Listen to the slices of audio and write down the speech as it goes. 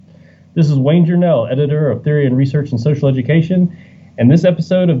This is Wayne Journell, editor of Theory and Research in Social Education, and this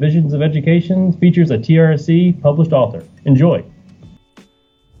episode of Visions of Education features a TRSE published author. Enjoy.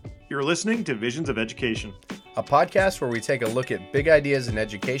 You're listening to Visions of Education, a podcast where we take a look at big ideas in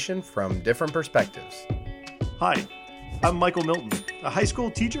education from different perspectives. Hi, I'm Michael Milton, a high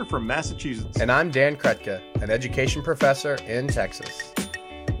school teacher from Massachusetts. And I'm Dan Kretka, an education professor in Texas.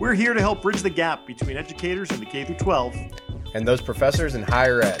 We're here to help bridge the gap between educators in the K-12 and those professors in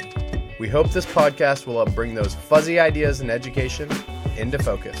higher ed. We hope this podcast will help bring those fuzzy ideas in education into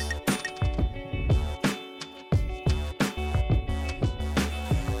focus.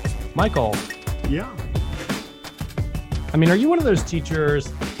 Michael. Yeah. I mean, are you one of those teachers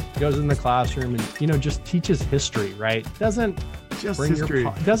who goes in the classroom and, just teaches history, right? Doesn't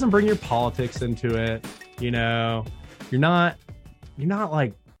bring your politics into it. You're not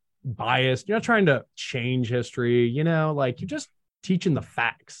like biased. You're not trying to change history, you're just teaching the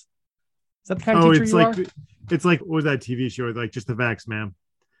facts. Is that the kind of teacher you are? It's like, what was that TV show? Like, just the facts, ma'am.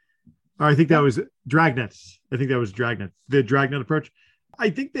 Or I think that was Dragnet. The Dragnet approach. I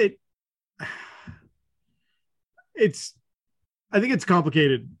think it's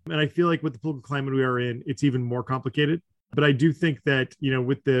complicated. And I feel like with the political climate we are in, it's even more complicated. But I do think that,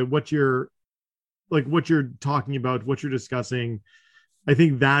 with what you're talking about, what you're discussing, I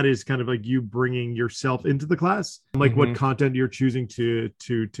think that is kind of like you bringing yourself into the class, like what content you're choosing to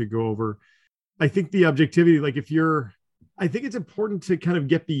go over. I think the objectivity, I think it's important to kind of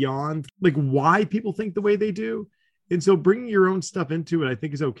get beyond like why people think the way they do. And so bringing your own stuff into it, I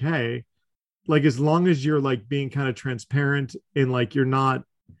think is okay. Like, as long as you're like being kind of transparent and like you're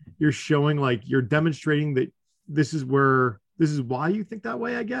showing, like you're demonstrating that this is why you think that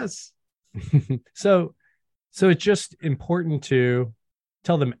way, I guess. So it's just important to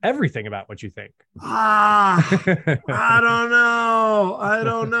tell them everything about what you think. I don't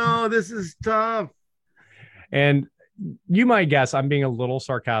know. This is tough. And you might guess I'm being a little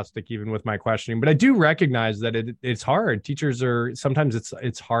sarcastic even with my questioning, but I do recognize that it's hard. Teachers sometimes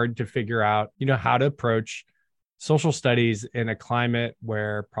it's hard to figure out, how to approach social studies in a climate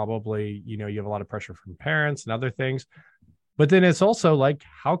where probably, you have a lot of pressure from parents and other things. But then it's also like,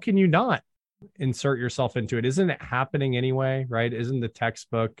 how can you not insert yourself into it? Isn't it happening anyway, right? Isn't the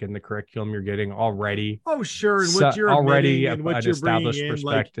textbook and the curriculum you're getting already? Oh, sure. And what you're already and what you're established bringing in,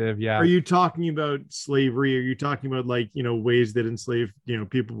 perspective. Like, yeah. Are you talking about slavery? Are you talking about ways that enslaved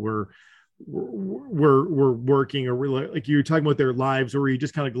people were working, or like you're talking about their lives, or are you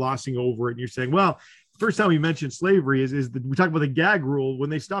just kind of glossing over it and you're saying, well, the first time we mentioned slavery is that we talk about the gag rule when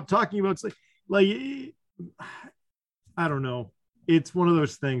they stopped talking about slavery. I don't know. It's one of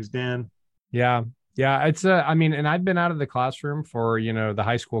those things, Dan. Yeah. It's and I've been out of the classroom for, the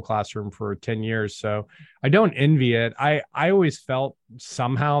high school classroom for 10 years. So I don't envy it. I always felt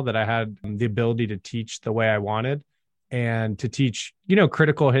somehow that I had the ability to teach the way I wanted and to teach,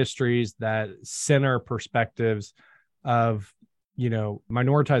 critical histories that center perspectives of,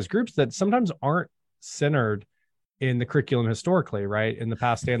 minoritized groups that sometimes aren't centered in the curriculum historically, right, in the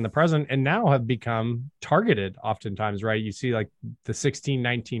past and the present, and now have become targeted oftentimes, right? You see like the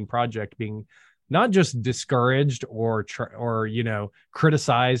 1619 project being not just discouraged or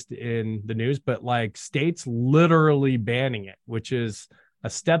criticized in the news, but like states literally banning it, which is a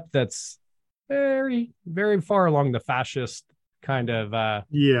step that's very, very far along the fascist kind of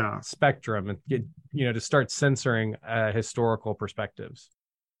spectrum, and to start censoring historical perspectives.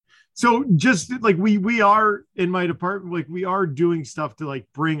 So just like we are in my department, like we are doing stuff to like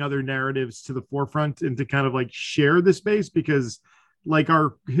bring other narratives to the forefront and to kind of like share the space, because like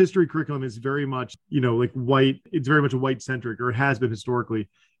our history curriculum is very much, like white. It's very much a white centric, or it has been historically.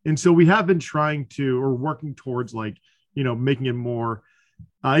 And so we have been trying to, or working towards making it more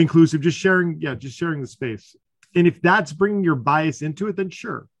inclusive, just sharing the space. And if that's bringing your bias into it, then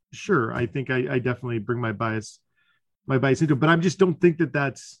sure. I think I definitely bring my bias into it, but I just don't think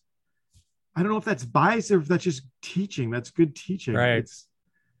that's, I don't know if that's bias or if that's just teaching. That's good teaching. Right.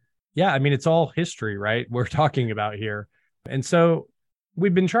 It's all history, right? We're talking about here. And so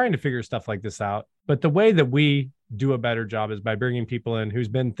we've been trying to figure stuff like this out. But the way that we do a better job is by bringing people in who's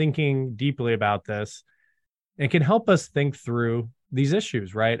been thinking deeply about this and can help us think through these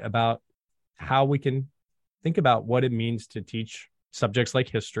issues, right? About how we can think about what it means to teach subjects like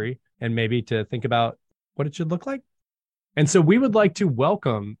history, and maybe to think about what it should look like. And so we would like to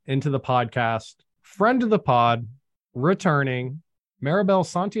welcome into the podcast, friend of the pod, returning Maribel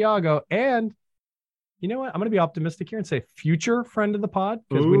Santiago, and you know what? I'm going to be optimistic here and say future friend of the pod,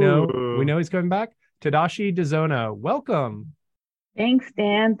 because we know he's coming back. Tadashi DeZona, welcome. Thanks,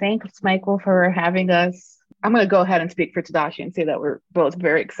 Dan. Thanks, Michael, for having us. I'm going to go ahead and speak for Tadashi and say that we're both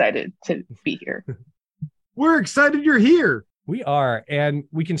very excited to be here. We're excited you're here. We are. And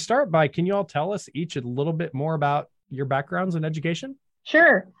we can start by, can you all tell us each a little bit more about your backgrounds in education?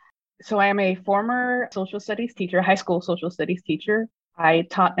 Sure. So I am a former social studies teacher, high school social studies teacher. I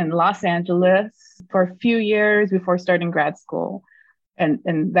taught in Los Angeles for a few years before starting grad school. And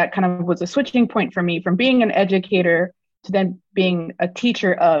that kind of was a switching point for me from being an educator to then being a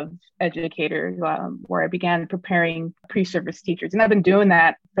teacher of educators, where I began preparing pre-service teachers. And I've been doing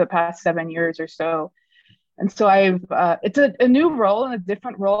that for the past 7 years or so. And so it's a new role and a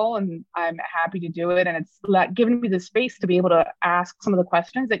different role, and I'm happy to do it. And it's given me the space to be able to ask some of the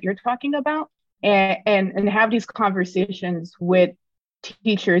questions that you're talking about and have these conversations with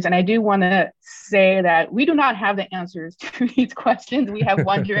teachers. And I do want to say that we do not have the answers to these questions. We have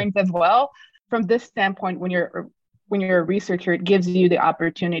wonderings as well. From this standpoint, when you're a researcher, it gives you the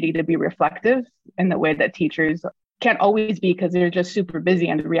opportunity to be reflective in the way that teachers can't always be, because they're just super busy.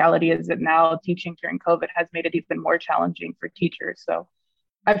 And the reality is that now teaching during COVID has made it even more challenging for teachers. So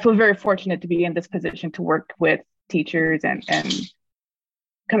I feel very fortunate to be in this position to work with teachers and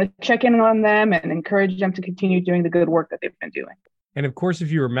kind of check in on them and encourage them to continue doing the good work that they've been doing. And of course,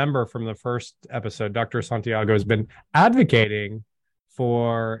 if you remember from the first episode, Dr. Santiago has been advocating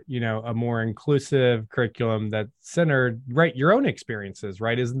for, a more inclusive curriculum that centered, right, your own experiences,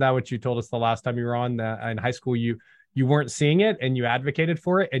 right? Isn't that what you told us the last time you were on in high school? You weren't seeing it and you advocated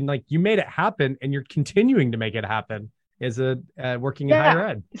for it, and like you made it happen, and you're continuing to make it happen as working in higher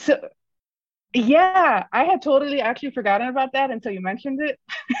ed. So yeah, I had totally actually forgotten about that until you mentioned it.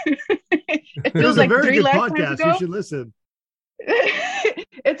 It feels like very 3 good lifetimes podcast. ago. You should listen.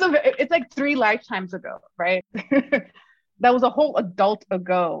 It's like 3 lifetimes ago, right? That was a whole adult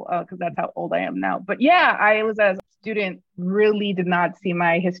ago, because that's how old I am now. But yeah, I was, as a student, really did not see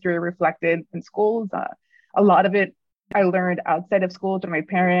my history reflected in schools. A lot of it I learned outside of school through my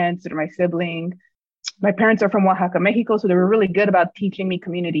parents, through my sibling. My parents are from Oaxaca, Mexico, so they were really good about teaching me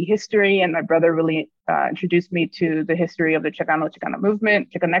community history. And my brother really introduced me to the history of the Chicano movement,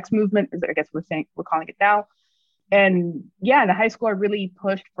 Chicanx movement, as I guess we're calling it now. And yeah, in high school, I really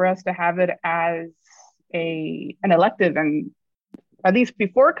pushed for us to have it as an elective, and at least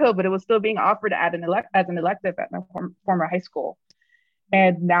before COVID, it was still being offered as an elective at my former high school.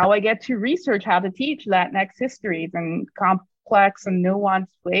 And now I get to research how to teach Latinx histories in complex and nuanced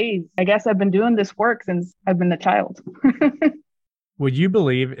ways. I guess I've been doing this work since I've been a child. Would you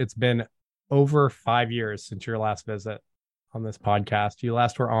believe it's been over 5 years since your last visit on this podcast? You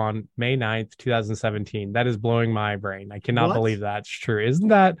last were on May 9th, 2017. That is blowing my brain. I cannot believe that's true. Isn't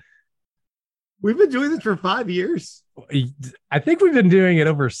that? We've been doing this for 5 years. I think we've been doing it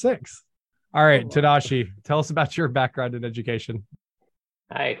over 6. All right, Tadashi, tell us about your background in education.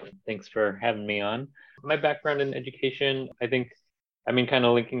 Hi, thanks for having me on. My background in education, kind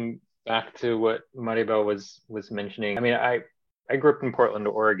of linking back to what Maribel was mentioning. I grew up in Portland,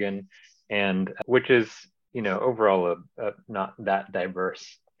 Oregon, and which is, overall a not that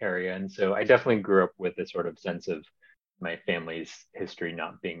diverse area. And so I definitely grew up with a sort of sense of my family's history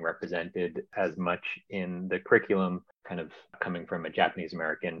not being represented as much in the curriculum, kind of coming from a Japanese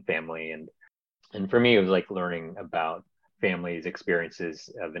American family. And for me, it was like learning about families'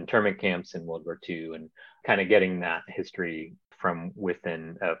 experiences of internment camps in World War II and kind of getting that history from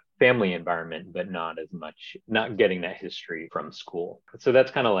within a family environment, but not getting that history from school. So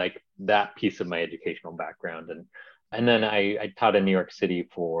that's kind of like that piece of my educational background. And then I taught in New York City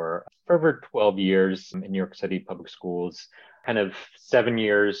for over 12 years in New York City public schools, kind of 7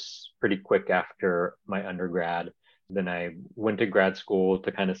 years pretty quick after my undergrad. Then I went to grad school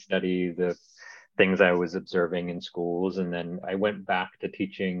to kind of study the things I was observing in schools. And then I went back to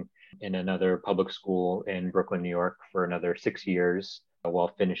teaching in another public school in Brooklyn, New York for another 6 years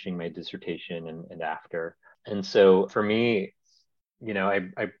while finishing my dissertation and after. And so for me,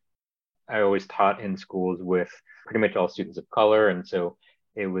 I always taught in schools with pretty much all students of color. And so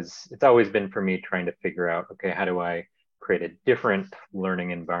it's always been for me trying to figure out, okay, how do I create a different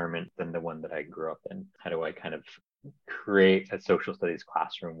learning environment than the one that I grew up in? How do I kind of create a social studies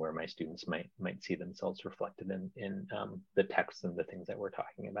classroom where my students might see themselves reflected in the text and the things that we're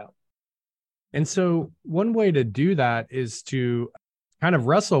talking about? And so one way to do that is to kind of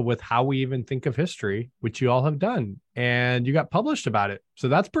wrestle with how we even think of history, which you all have done, and you got published about it. So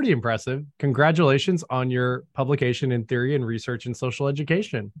that's pretty impressive. Congratulations on your publication in Theory and Research in Social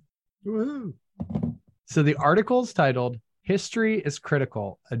Education. Woo-hoo. So the article is titled History is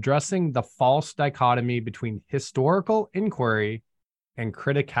Critical, Addressing the False Dichotomy Between Historical Inquiry and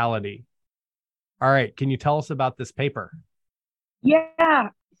Criticality. All right. Can you tell us about this paper? Yeah.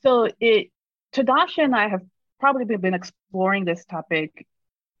 So Tadashi and I have probably been exploring this topic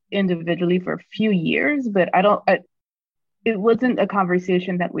individually for a few years, but it wasn't a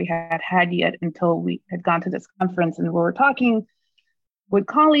conversation that we had yet until we had gone to this conference and we were talking with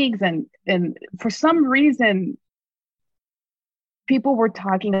colleagues, and for some reason, people were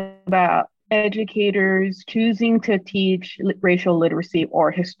talking about educators choosing to teach racial literacy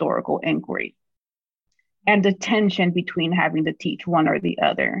or historical inquiry, and the tension between having to teach one or the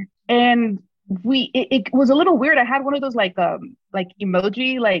other. And it was a little weird. I had one of those like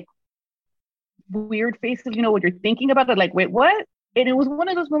emoji, like weird faces, what you're thinking about it, like, wait, what? And it was one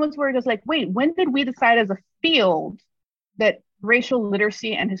of those moments where it was like, wait, when did we decide as a field that racial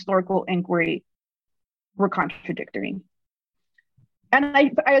literacy and historical inquiry were contradictory? And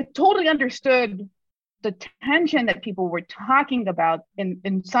I totally understood the tension that people were talking about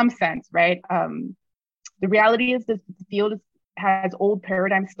in some sense, right? The reality is that the field has old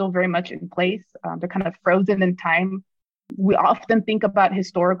paradigms still very much in place. They're kind of frozen in time. We often think about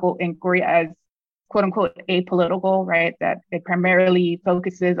historical inquiry as quote unquote apolitical, right? That it primarily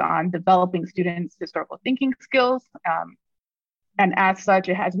focuses on developing students' historical thinking skills. And as such,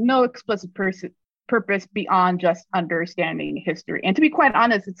 it has no explicit purpose beyond just understanding history. And to be quite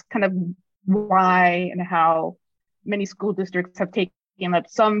honest, it's kind of why and how many school districts have taken up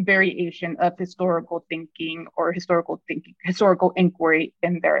some variation of historical thinking or historical inquiry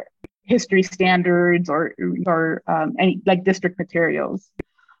in their history standards or any like district materials.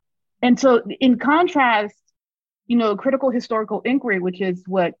 And so in contrast, critical historical inquiry, which is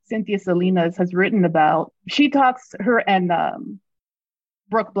what Cynthia Salinas has written about, her and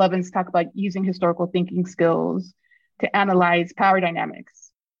Brooke Blevins talk about using historical thinking skills to analyze power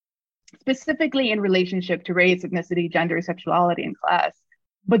dynamics, specifically in relationship to race, ethnicity, gender, sexuality, and class.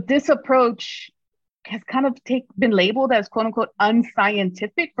 But this approach has kind of been labeled as quote unquote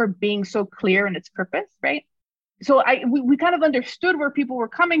unscientific for being so clear in its purpose, right? So we kind of understood where people were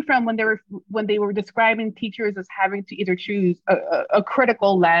coming from when they were describing teachers as having to either choose a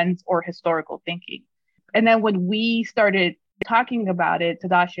critical lens or historical thinking. And then when we started talking about it,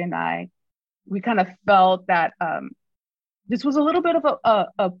 Tadashi and I, we kind of felt that this was a little bit of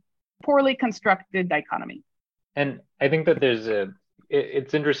a poorly constructed dichotomy. And I think that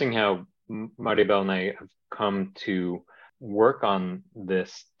it's interesting how Maribel and I have come to work on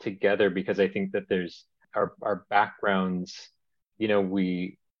this together, because I think that there's our backgrounds,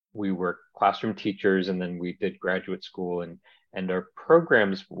 we were classroom teachers and then we did graduate school, and our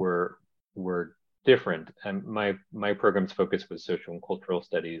programs were different. And my program's focus was social and cultural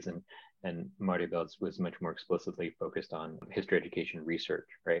studies, and Maribel's was much more explicitly focused on history education research,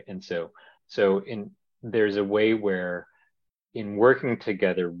 right? And so there's a way where in working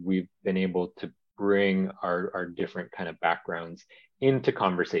together, we've been able to bring our different kind of backgrounds into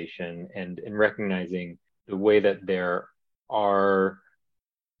conversation, and in recognizing the way that there are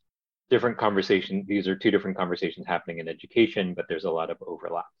different conversations. These are two different conversations happening in education, but there's a lot of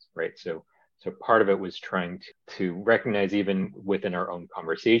overlaps, right? So part of it was trying to recognize, even within our own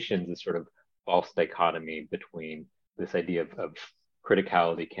conversations, this sort of false dichotomy between this idea of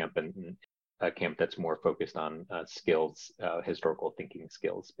criticality camp and a camp that's more focused on skills, historical thinking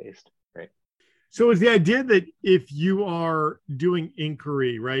skills based, right? So is the idea that if you are doing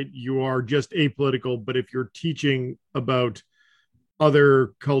inquiry, right, you are just apolitical, but if you're teaching about other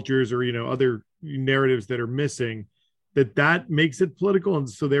cultures or, other narratives that are missing, that makes it political? And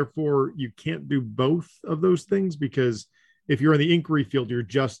so therefore you can't do both of those things, because if you're in the inquiry field, you're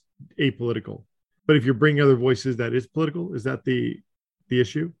just apolitical. But if you're bringing other voices, that is political. Is that the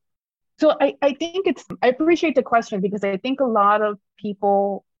issue? So I think I appreciate the question, because I think a lot of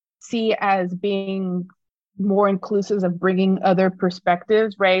people see as being more inclusive of bringing other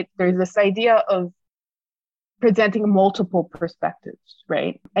perspectives, right? There's this idea of presenting multiple perspectives,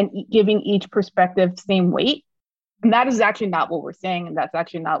 right? And giving each perspective same weight. And that is actually not what we're saying. And that's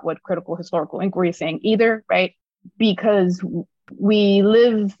actually not what critical historical inquiry is saying either, right? Because we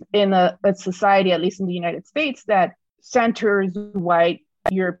live in a society, at least in the United States, that centers white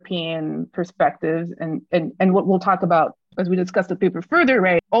European perspectives. And what we'll talk about as we discuss the paper further,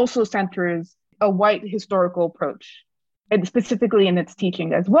 right, also centers a white historical approach, and specifically in its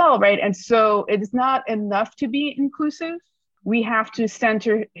teaching as well, right? And so it's not enough to be inclusive. We have to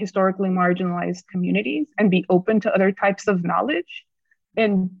center historically marginalized communities and be open to other types of knowledge.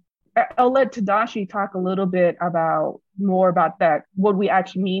 And I'll let Tadashi talk a little bit more about that, what we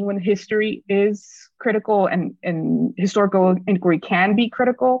actually mean when history is critical and historical inquiry can be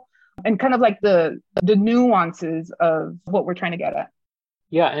critical, and kind of like the nuances of what we're trying to get at.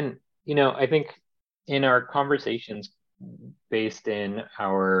 Yeah. And, I think in our conversations, based in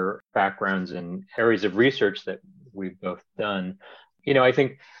our backgrounds and areas of research that we've both done, I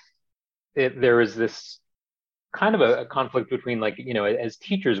think there is this kind of a conflict between, like, as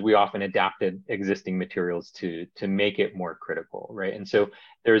teachers, we often adapted existing materials to make it more critical, right? And so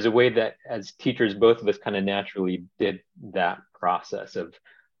there's a way that as teachers, both of us kind of naturally did that process of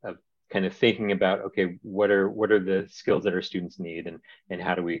kind of thinking about, okay, what are the skills that our students need, and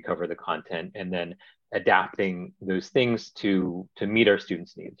how do we cover the content, and then adapting those things to meet our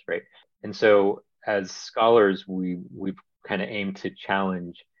students' needs, right? And so as scholars, we've kind of aimed to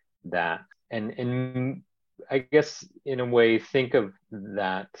challenge that, and I guess in a way think of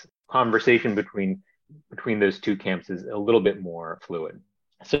that conversation between those two camps is a little bit more fluid.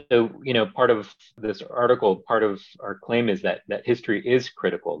 So, part of this article, part of our claim is that history is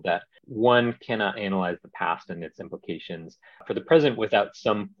critical, that one cannot analyze the past and its implications for the present without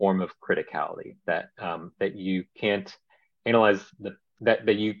some form of criticality, that you can't analyze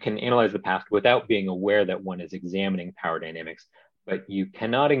that you can analyze the past without being aware that one is examining power dynamics, but you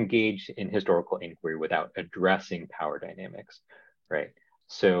cannot engage in historical inquiry without addressing power dynamics, right?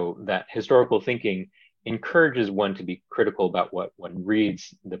 So that historical thinking encourages one to be critical about what one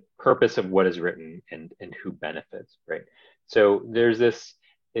reads, the purpose of what is written, and who benefits, right? So there's this,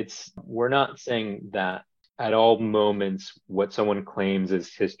 we're not saying that at all moments what someone claims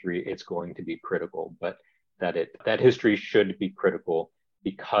is history, it's going to be critical, but that history should be critical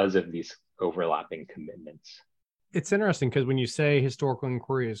because of these overlapping commitments. It's interesting because when you say historical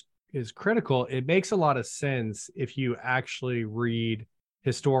inquiry is critical, it makes a lot of sense if you actually read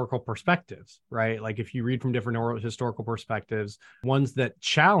historical perspectives, right? Like if you read from different historical perspectives, ones that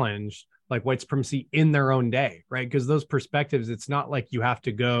challenge like white supremacy in their own day, right? Because those perspectives, it's not like you have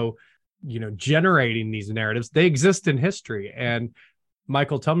to go, generating these narratives. They exist in history. And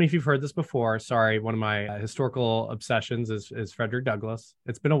Michael, tell me if you've heard this before. Sorry, one of my historical obsessions is Frederick Douglass.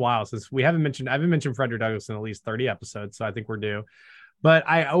 It's been a while since I haven't mentioned Frederick Douglass in at least 30 episodes, so I think we're due. But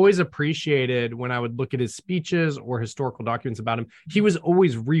I always appreciated when I would look at his speeches or historical documents about him, he was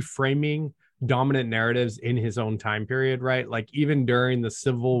always reframing dominant narratives in his own time period, right? Like even during the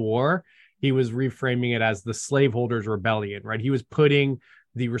Civil War, he was reframing it as the slaveholders' rebellion, right? He was putting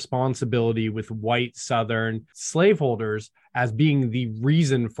the responsibility with white Southern slaveholders as being the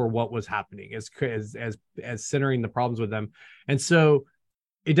reason for what was happening, as centering the problems with them. And so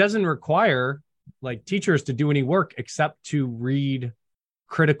it doesn't require like teachers to do any work except to read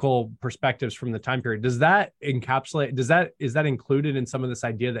critical perspectives from the time period. Does that encapsulate, is that included in some of this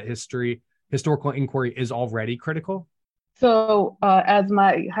idea that historical inquiry is already critical? So as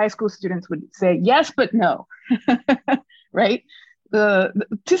my high school students would say, yes, but no, right? To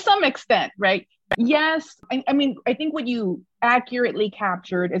some extent, right? Yes. I mean, I think what you accurately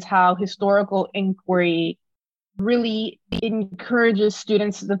captured is how historical inquiry really encourages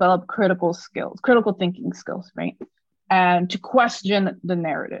students to develop critical skills, critical thinking skills, right? And to question the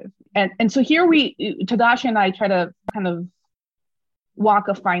narrative. And so here Tadashi and I try to kind of walk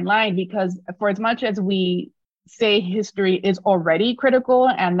a fine line, because for as much as we say history is already critical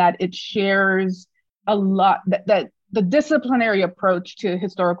and that it shares a lot, that the disciplinary approach to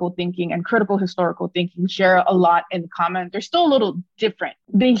historical thinking and critical historical thinking share a lot in common, they're still a little different.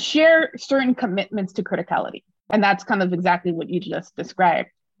 They share certain commitments to criticality. And that's kind of exactly what you just described.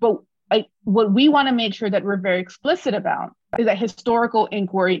 But what we want to make sure that we're very explicit about is that historical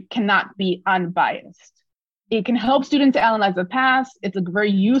inquiry cannot be unbiased. It can help students to analyze the past. It's a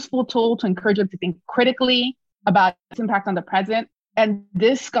very useful tool to encourage them to think critically about its impact on the present. And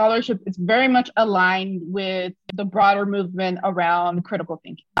this scholarship is very much aligned with the broader movement around critical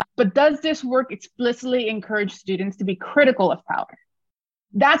thinking. But does this work explicitly encourage students to be critical of power?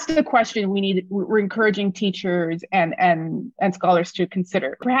 That's the question we're encouraging teachers and scholars to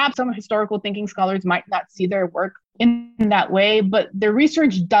consider. Perhaps some historical thinking scholars might not see their work in that way, but their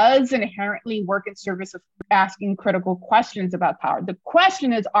research does inherently work in service of asking critical questions about power. The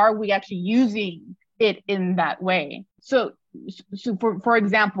question is, are we actually using it in that way? So for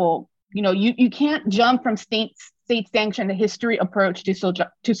example, you can't jump from state-sanctioned history approach to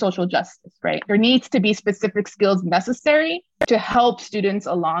social justice, right? There needs to be specific skills necessary to help students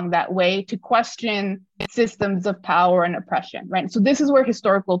along that way to question systems of power and oppression, right? So this is where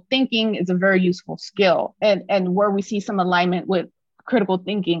historical thinking is a very useful skill, and where we see some alignment with critical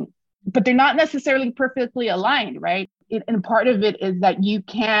thinking, but they're not necessarily perfectly aligned, right? And part of it is that you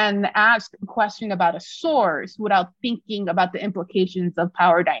can ask a question about a source without thinking about the implications of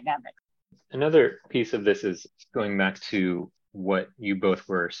power dynamics. Another piece of this is going back to what you both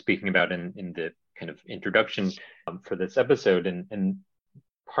were speaking about in the kind of introduction for this episode. And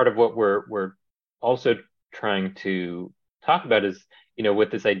part of what we're also trying to talk about is,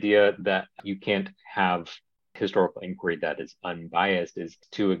 with this idea that you can't have historical inquiry that is unbiased, is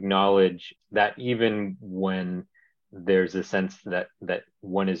to acknowledge that even when there's a sense that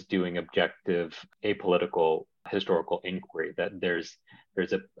one is doing objective, apolitical historical inquiry, that there's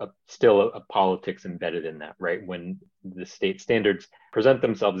still a politics embedded in that, right? When the state standards present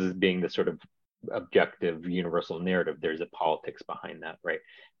themselves as being the sort of objective, universal narrative, there's a politics behind that, right?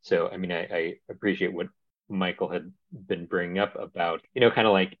 So, I mean, I appreciate what Michael had been bringing up about, kind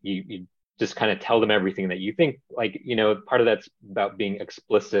of like you just kind of tell them everything that you think, like, part of that's about being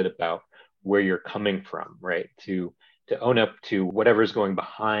explicit about where you're coming from, right? To own up to whatever's going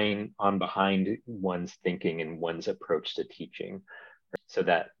behind one's thinking and one's approach to teaching, so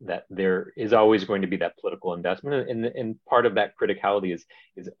that there is always going to be that political investment, and part of that criticality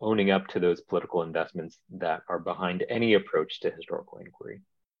is owning up to those political investments that are behind any approach to historical inquiry.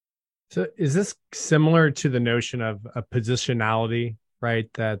 So is this similar to the notion of a positionality, right?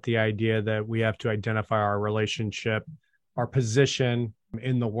 That the idea that we have to identify our relationship, our position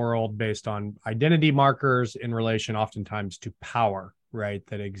in the world based on identity markers in relation oftentimes to power, right,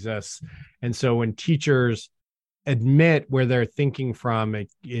 that exists. And so when teachers admit where they're thinking from,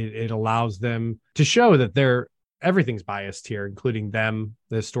 it allows them to show that everything's biased here, including them,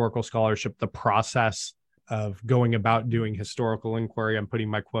 the historical scholarship, the process of going about doing historical inquiry. I'm putting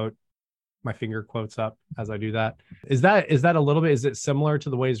my finger quotes up as I do that. Is that a little bit, is it similar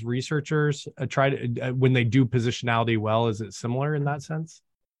to the ways researchers try to, when they do positionality well, is it similar in that sense?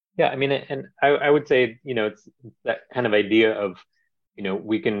 Yeah, I mean, and I would say, it's that kind of idea of,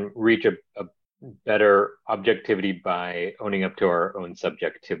 we can reach a better objectivity by owning up to our own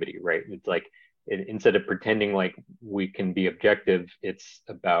subjectivity, right? It's like, instead of pretending like we can be objective, it's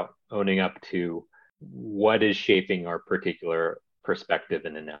about owning up to what is shaping our particular perspective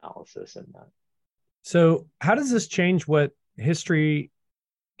and analysis in that. So how does this change what history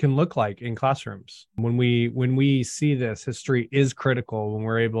can look like in classrooms? When we see this, history is critical, when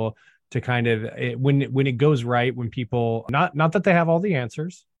we're able to kind of, when it goes right, when people, not that they have all the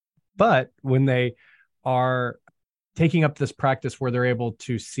answers, but when they are taking up this practice where they're able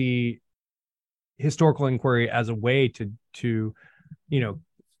to see historical inquiry as a way to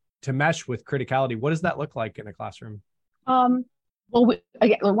mesh with criticality, what does that look like in a classroom? Well,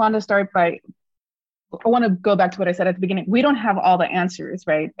 I want to go back to what I said at the beginning. We don't have all the answers,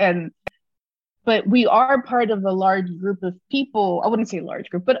 right? But we are part of a large group of people. I wouldn't say large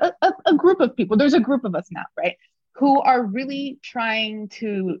group, but a group of people. There's a group of us now, right? Who are really trying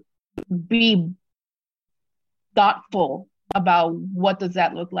to be thoughtful about what does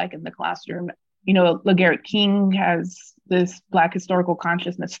that look like in the classroom. LaGarrett King has this Black historical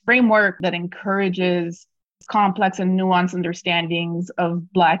consciousness framework that encourages complex and nuanced understandings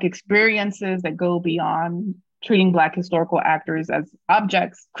of Black experiences that go beyond treating Black historical actors as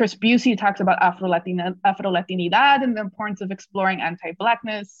objects. Chris Busey talks about Afro-Latinidad and the importance of exploring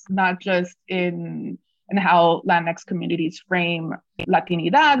anti-Blackness, not just in how Latinx communities frame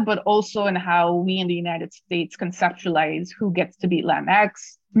Latinidad, but also in how we in the United States conceptualize who gets to be Latinx.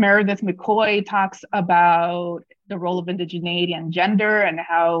 Meredith McCoy talks about the role of indigeneity and gender, and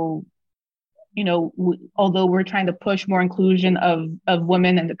how although we're trying to push more inclusion of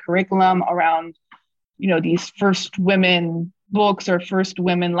women in the curriculum around, these first women books or first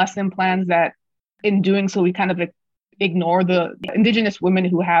women lesson plans, that in doing so, we kind of ignore the Indigenous women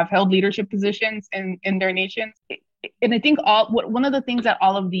who have held leadership positions in their nations. And I think one of the things that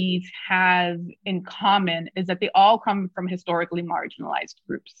all of these have in common is that they all come from historically marginalized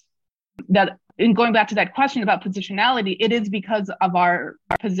groups. That, in going back to that question about positionality, it is because of our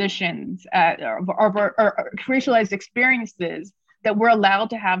positions, of our racialized experiences, that we're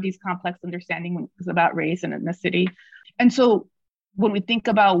allowed to have these complex understandings about race and ethnicity. And so when we think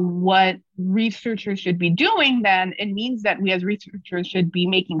about what researchers should be doing, then it means that we as researchers should be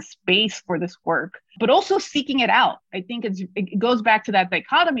making space for this work, but also seeking it out. I think it goes back to that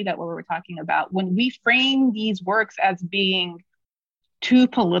dichotomy that we were talking about. When we frame these works as being too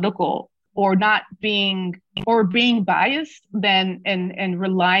political, or not being, or being biased, then and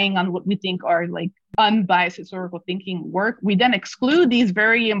relying on what we think are like unbiased historical thinking work, we then exclude these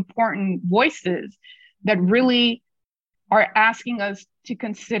very important voices that really are asking us to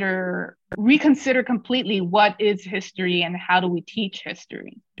reconsider completely what is history and how do we teach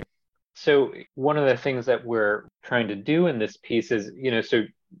history. So one of the things that we're trying to do in this piece is, so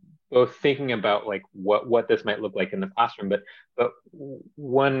both thinking about like what this might look like in the classroom, but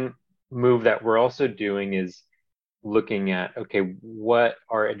one move that we're also doing is looking at, okay, what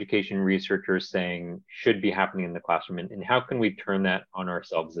are education researchers saying should be happening in the classroom, and how can we turn that on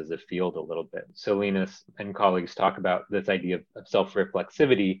ourselves as a field a little bit? So Linus and colleagues talk about this idea of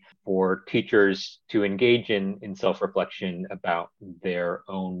self-reflexivity for teachers to engage in self-reflection about their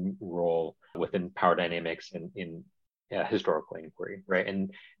own role within power dynamics and in historical inquiry, right?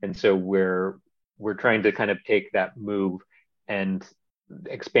 And so we're trying to kind of take that move and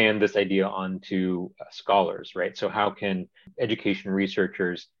expand this idea onto scholars, right? So how can education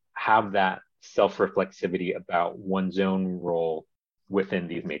researchers have that self-reflexivity about one's own role within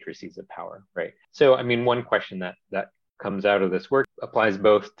these matrices of power, right? So, I mean, one question that comes out of this work applies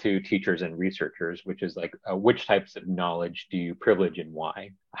both to teachers and researchers, which is like, which types of knowledge do you privilege and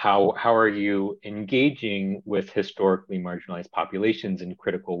why? How are you engaging with historically marginalized populations in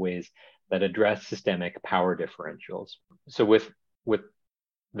critical ways that address systemic power differentials? So with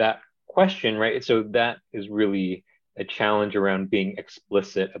that question, right? So that is really a challenge around being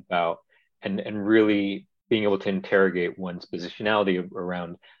explicit about and really being able to interrogate one's positionality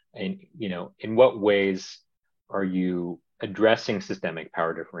around, and in what ways are you addressing systemic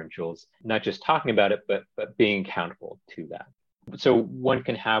power differentials, not just talking about it, but being accountable to that. So one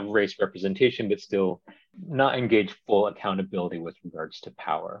can have race representation, but still not engage full accountability with regards to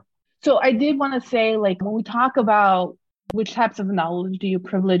power. So I did want to say, like, when we talk about which types of knowledge do you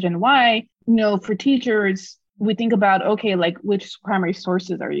privilege and why, for teachers, we think about, okay, like which primary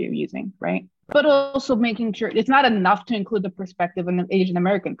sources are you using, right? But also making sure it's not enough to include the perspective of an Asian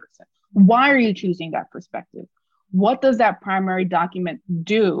American person. Why are you choosing that perspective? What does that primary document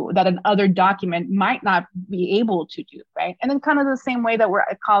do that another document might not be able to do, right? And then kind of the same way that we're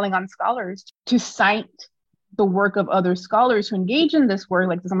calling on scholars to cite the work of other scholars who engage in this work,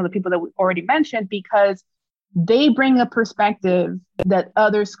 like some of the people that we already mentioned, because they bring a perspective that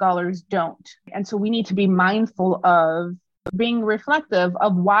other scholars don't. And so we need to be mindful of being reflective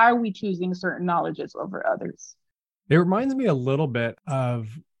of why are we choosing certain knowledges over others. It reminds me a little bit of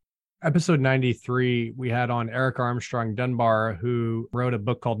episode 93. We had on Eric Armstrong Dunbar, who wrote a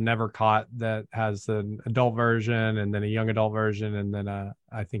book called Never Caught that has an adult version and then a young adult version. And then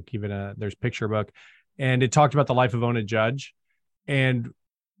I think even there's picture book. And it talked about the life of Ona Judge. And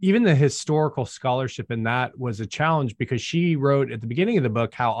even the historical scholarship in that was a challenge, because she wrote at the beginning of the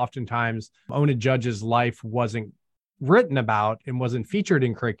book how oftentimes Ona Judge's life wasn't written about and wasn't featured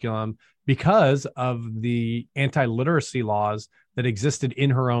in curriculum because of the anti-literacy laws that existed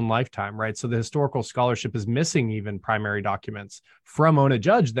in her own lifetime, right? So the historical scholarship is missing even primary documents from Ona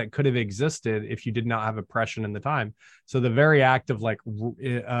Judge that could have existed if you did not have oppression in the time. So the very act of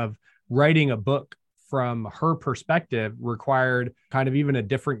of writing a book from her perspective required kind of even a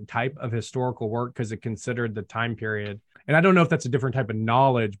different type of historical work because it considered the time period. And I don't know if that's a different type of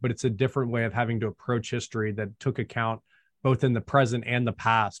knowledge, but it's a different way of having to approach history that took account both in the present and the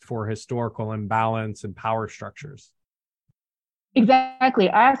past for historical imbalance and power structures. Exactly.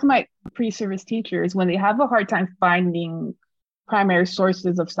 I ask my pre-service teachers when they have a hard time finding primary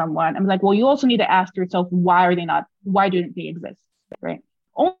sources of someone, I'm like, well, you also need to ask yourself, why didn't they exist, right?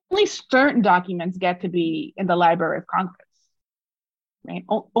 Only certain documents get to be in the Library of Congress, right?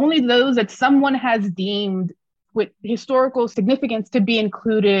 Only those that someone has deemed with historical significance to be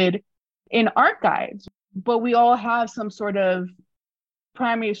included in archives. But we all have some sort of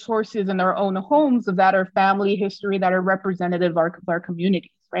primary sources in our own homes that are family history that are representative of our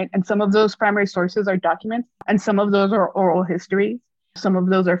communities, right? And some of those primary sources are documents, and some of those are oral histories. Some of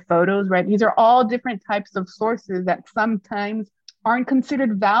those are photos, right? These are all different types of sources that sometimes aren't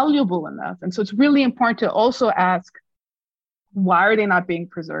considered valuable enough. And so it's really important to also ask, why are they not being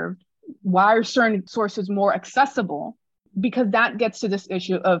preserved? Why are certain sources more accessible? Because that gets to this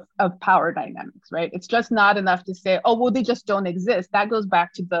issue of power dynamics, right? It's just not enough to say, oh, well, they just don't exist. That goes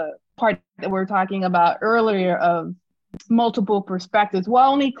back to the part that we were talking about earlier of multiple perspectives. Well,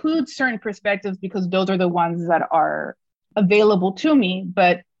 I'll only include certain perspectives because those are the ones that are available to me.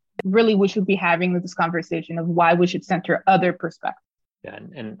 But really, we should be having this conversation of why we should center other perspectives. Yeah,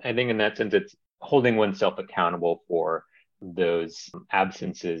 and I think in that sense, it's holding oneself accountable for those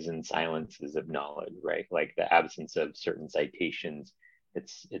absences and silences of knowledge, right? Like the absence of certain citations.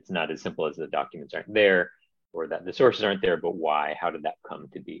 It's not as simple as the documents aren't there or that the sources aren't there, but why? How did that come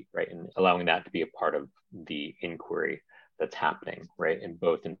to be, right? And allowing that to be a part of the inquiry that's happening, right? And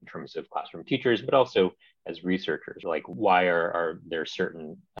both in terms of classroom teachers, but also as researchers, like why are there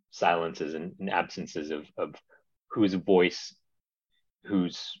certain silences and absences of whose voice,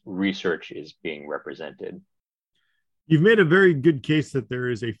 whose research is being represented? You've made a very good case that there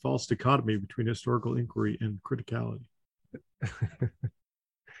is a false dichotomy between historical inquiry and criticality.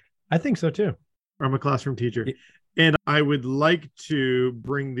 I think so too. I'm a classroom teacher. And I would like to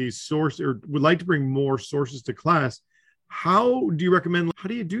bring more sources to class. How do you recommend, how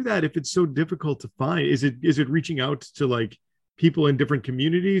do you do that if it's so difficult to find? Is it reaching out to like people in different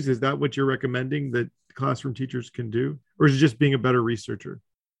communities? Is that what you're recommending that classroom teachers can do? Or is it just being a better researcher?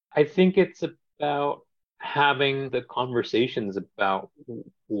 I think it's about having the conversations about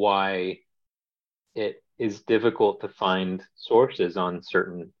why it is difficult to find sources on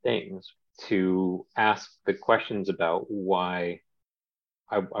certain things, to ask the questions about why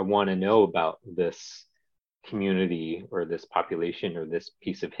I want to know about this community or this population or this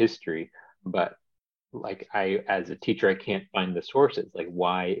piece of history, but like as a teacher, I can't find the sources. Like,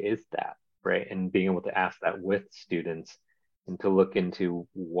 why is that, right? And being able to ask that with students and to look into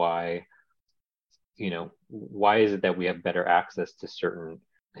why is it that we have better access to certain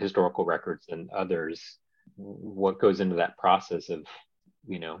historical records than others? What goes into that process of,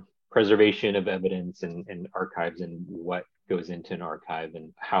 preservation of evidence and archives, and what goes into an archive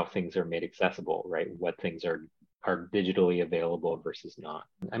and how things are made accessible, right? What things are digitally available versus not.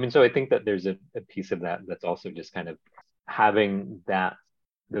 I mean, so I think that there's a piece of that that's also just kind of having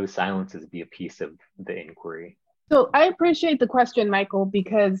those silences be a piece of the inquiry. So I appreciate the question, Michael,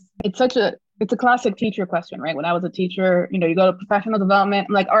 because it's a classic teacher question, right? When I was a teacher, you go to professional development,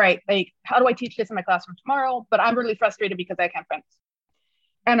 I'm like, all right, like, how do I teach this in my classroom tomorrow? But I'm really frustrated because I can't find this.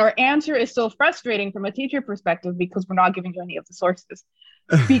 And our answer is so frustrating from a teacher perspective because we're not giving you any of the sources.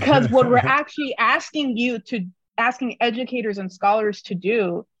 Because what we're actually asking educators and scholars to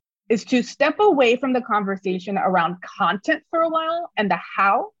do is to step away from the conversation around content for a while and the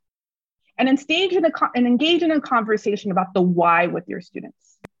how, and engage in a conversation about the why with your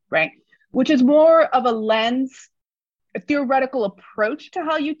students, right? Which is more of a lens, a theoretical approach to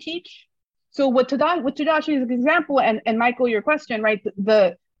how you teach. So with Tadashi's example, and Michael, your question, right?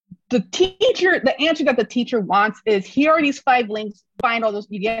 The answer that the teacher wants is, here are these 5 links,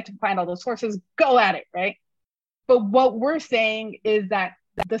 you have to find all those sources, go at it, right? But what we're saying is that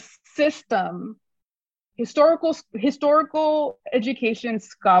the system, historical education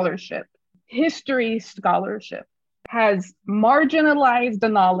scholarship, history scholarship, has marginalized the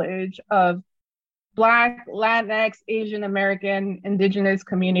knowledge of Black, Latinx, Asian American, Indigenous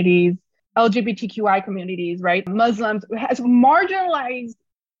communities, LGBTQI communities, right? Muslims, has marginalized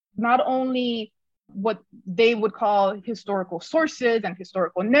not only what they would call historical sources and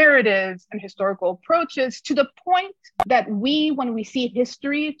historical narratives and historical approaches, to the point that when we see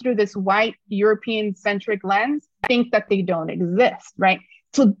history through this white European-centric lens, think that they don't exist, right?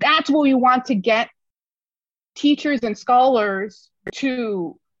 So that's what we want to get teachers and scholars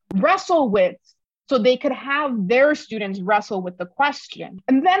to wrestle with, so they could have their students wrestle with the question.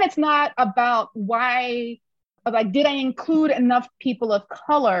 And then it's not about did I include enough people of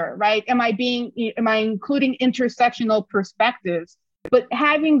color, right? Am I including intersectional perspectives? But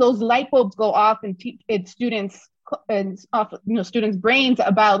having those light bulbs go off in students' brains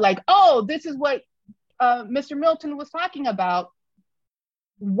about like, oh, this is what Mr. Milton was talking about,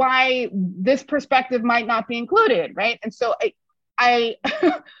 why this perspective might not be included, right? And so I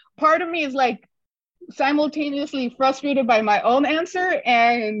part of me is like simultaneously frustrated by my own answer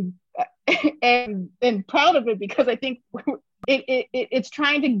and proud of it, because I think it's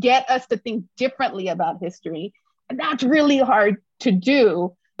trying to get us to think differently about history, and that's really hard to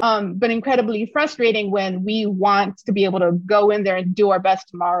do, but incredibly frustrating when we want to be able to go in there and do our best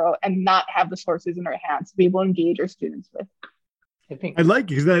tomorrow and not have the sources in our hands to be able to engage our students with. I like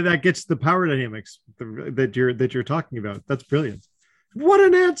it because that gets the power dynamics that you're talking about. That's brilliant. What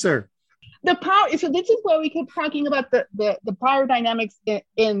an answer. The power. So this is where we keep talking about the power dynamics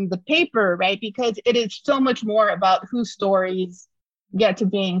in the paper, right? Because it is so much more about whose stories get to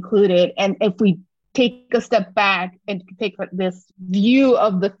be included. And if we take a step back and take this view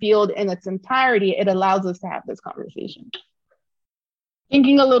of the field in its entirety, it allows us to have this conversation.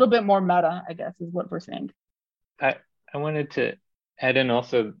 Thinking a little bit more meta, I guess, is what we're saying. I wanted to add in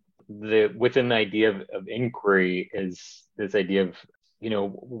also within the idea of inquiry is this idea of,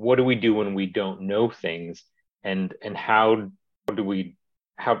 what do we do when we don't know things, and how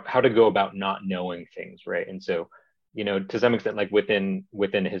to go about not knowing things, right? And so, to some extent, like within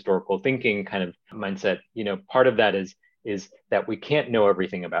historical thinking kind of mindset, part of that is that we can't know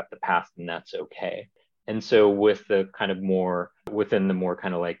everything about the past, and that's okay. And so with the kind of more within the more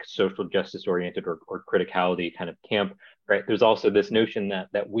kind of like social justice oriented or criticality kind of camp, right, there's also this notion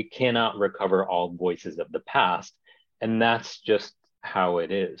that we cannot recover all voices of the past, and that's just how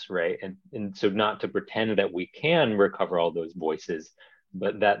it is, right? And so not to pretend that we can recover all those voices,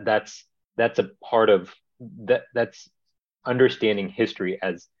 but that's a part of that's understanding history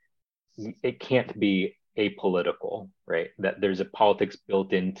as it can't be apolitical, right? That there's a politics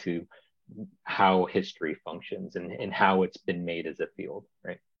built into how history functions and how it's been made as a field,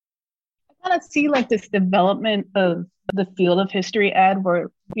 right? I kind of see like this development of the field of history ed where,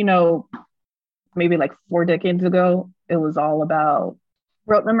 maybe like 4 decades ago, it was all about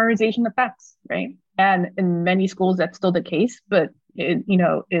rote memorization of facts, right? And in many schools, that's still the case, but in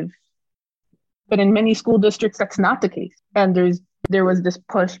many school districts, that's not the case. And there was this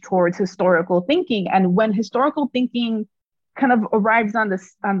push towards historical thinking. And when historical thinking kind of arrives on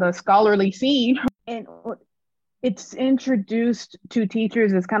the scholarly scene, and it's introduced to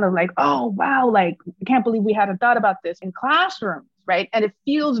teachers as kind of like, oh, wow, like, I can't believe we hadn't thought about this in classrooms, right? And it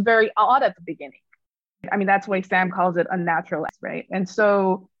feels very odd at the beginning. I mean, that's why Sam calls it unnatural, right?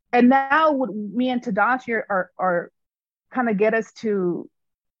 And now what me and Tadashi are kind of get us to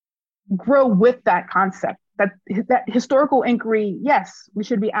grow with that concept, that historical inquiry, yes, we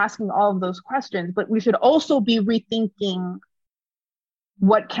should be asking all of those questions, but we should also be rethinking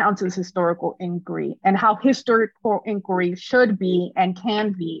what counts as historical inquiry and how historical inquiry should be and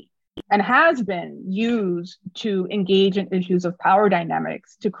can be and has been used to engage in issues of power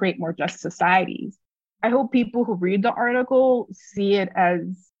dynamics to create more just societies. I hope people who read the article see it as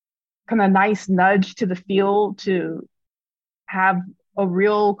kind of nice nudge to the field to have a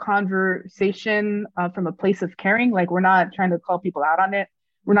real conversation from a place of caring. Like, we're not trying to call people out on it.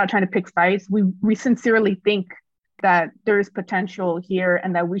 We're not trying to pick fights. We sincerely think that there is potential here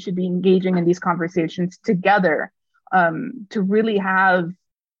and that we should be engaging in these conversations together to really have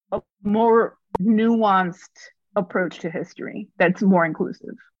a more nuanced approach to history that's more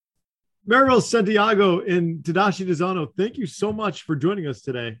inclusive. Maribel Santiago and Tadashi Dezano, thank you so much for joining us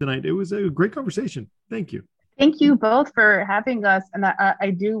tonight. It was a great conversation. Thank you. Thank you both for having us. And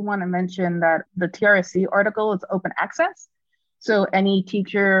I do want to mention that the TRSC article is open access. So any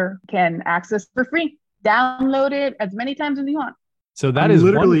teacher can access for free. Download it as many times as you want. So that I'm is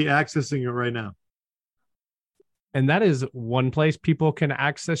literally accessing it right now. And that is one place people can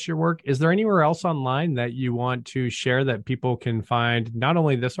access your work. Is there anywhere else online that you want to share that people can find not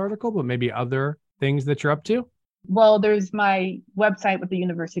only this article, but maybe other things that you're up to? Well, there's my website with the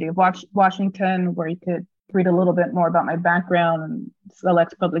University of Washington, where you could read a little bit more about my background and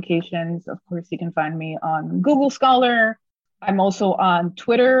select publications. Of course, you can find me on Google Scholar. I'm also on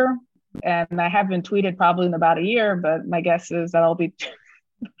Twitter, and I haven't tweeted probably in about a year, but my guess is that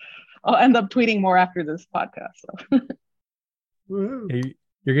I'll end up tweeting more after this podcast. So.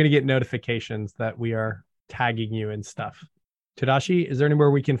 You're going to get notifications that we are tagging you and stuff. Tadashi, is there anywhere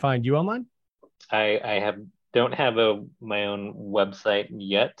we can find you online? I don't have my own website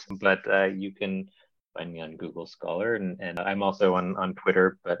yet, but you can find me on Google Scholar, and I'm also on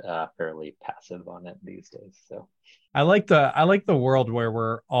Twitter, but fairly passive on it these days. So I like the world where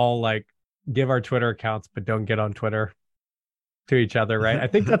we're all like give our Twitter accounts but don't get on Twitter to each other, right? I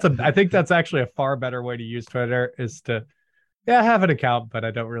think that's actually a far better way to use Twitter, is to have an account, but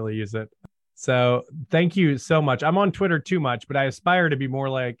I don't really use it. So thank you so much. I'm on Twitter too much, but I aspire to be more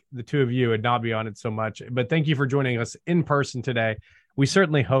like the two of you and not be on it so much. But thank you for joining us in person today. We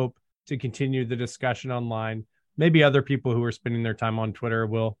certainly hope to continue the discussion online. Maybe other people who are spending their time on Twitter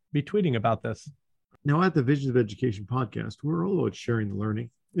will be tweeting about this. Now, at the Visions of Education podcast, we're all about sharing the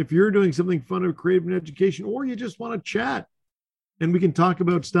learning. If you're doing something fun or creative in education, or you just want to chat and we can talk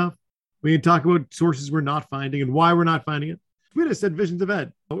about stuff, we can talk about sources we're not finding and why we're not finding it, tweet us at Visions of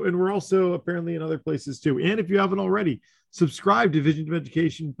Ed. And we're also apparently in other places too. And if you haven't already, subscribe to Visions of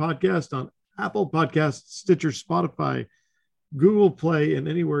Education podcast on Apple Podcasts, Stitcher, Spotify, Google Play, and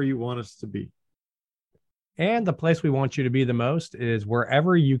anywhere you want us to be. And the place we want you to be the most is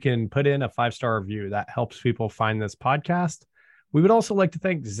wherever you can put in a 5-star review. That helps people find this podcast. We would also like to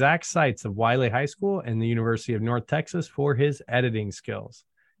thank Zach Seitz of Wiley High School and the University of North Texas for his editing skills.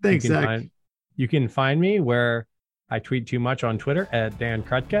 Thanks, Zach. You can find me where I tweet too much on Twitter at Dan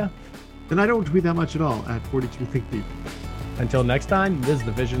Krutka. And I don't tweet that much at all at 42 Think Deep. Until next time, this is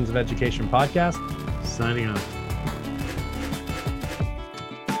the Visions of Education podcast. Signing off.